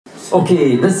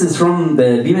Okay, this is from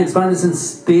the BMX Bandits in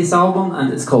Space album,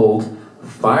 and it's called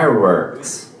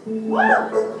Fireworks.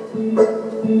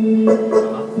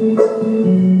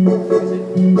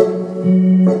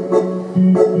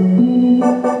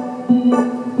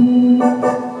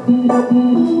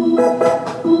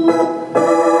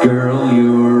 Girl,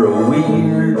 you're a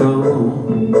weirdo.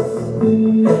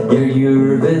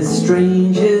 You're the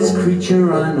strangest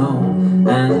creature I know,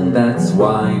 and that's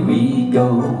why we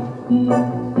go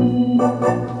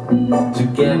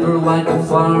together like a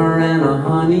flower and a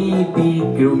honeybee.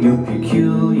 Girl, you're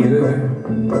peculiar.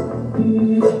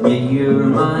 Yeah, you're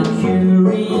my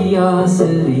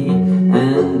curiosity,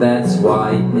 and that's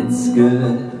why it's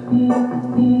good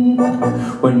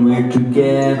when we're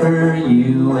together,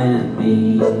 you and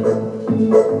me.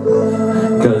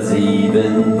 'Cause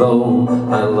even though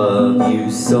I love you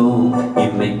so,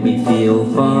 you make me feel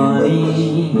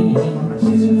funny,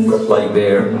 like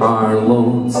there are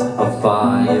loads of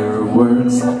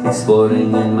fireworks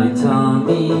exploding in my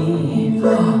tummy.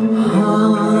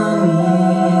 Honey,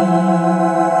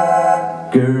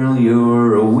 girl,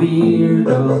 you're a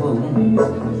weirdo.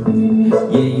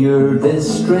 Yeah, you're the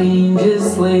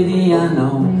strangest lady I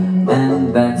know,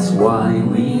 and that's why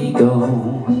we go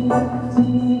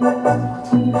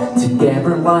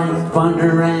together like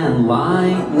thunder and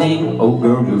lightning. Oh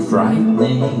girl, you're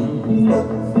frightening.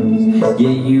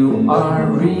 Yeah, you are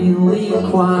really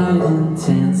quite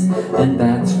intense, and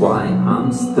that's why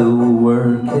I'm still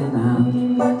working out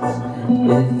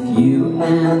if you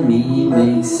and me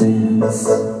make sense.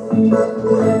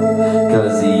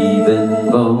 'Cause even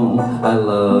though I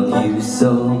love you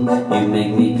so, you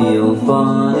make me feel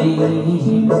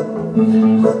funny,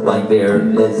 like there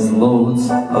is loads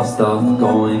of stuff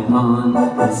going on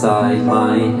inside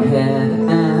my head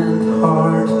and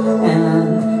heart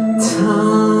and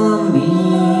tummy.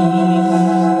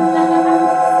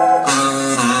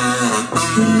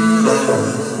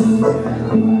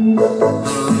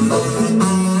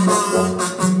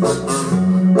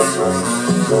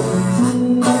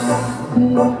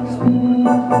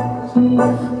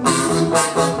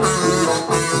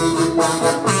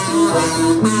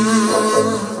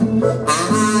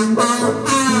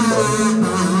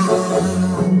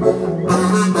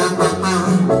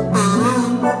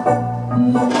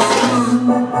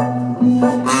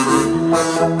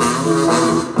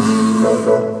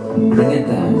 Bring it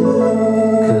down.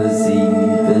 'Cause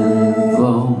even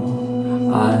though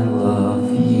I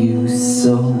love you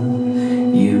so,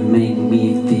 you make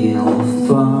me feel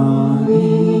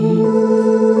funny,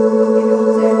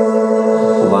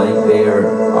 like there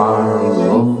are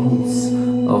loads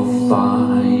of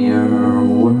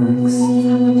fireworks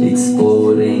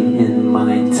exploding in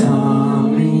my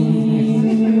tummy.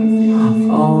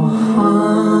 Oh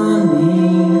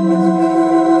honey,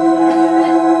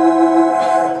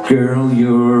 girl,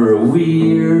 you're a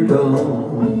weirdo.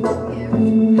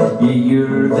 Yeah,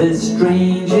 you're the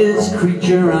strangest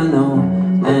creature I know,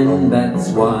 and that's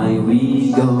why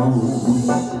we go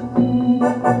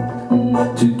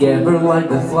together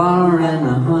like a flower and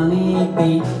a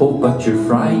honeybee. Oh, but you're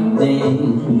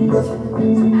frightening.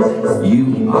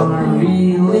 You are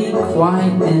really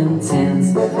quite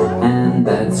intense, and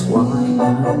that's why I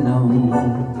know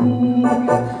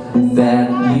that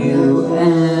you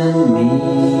and me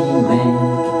make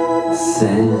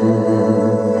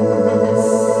sense.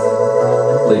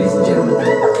 Ladies and gentlemen,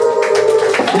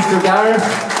 Mr. Gareth,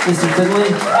 Mr.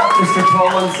 Finlay, Mr.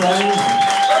 Paul on sound.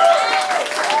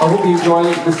 I hope you enjoy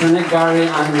Mr. Nick Gary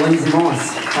and Lindsay Moss.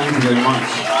 Thank you very much.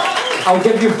 I'll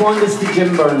give your fondest to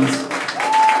Jim Burns.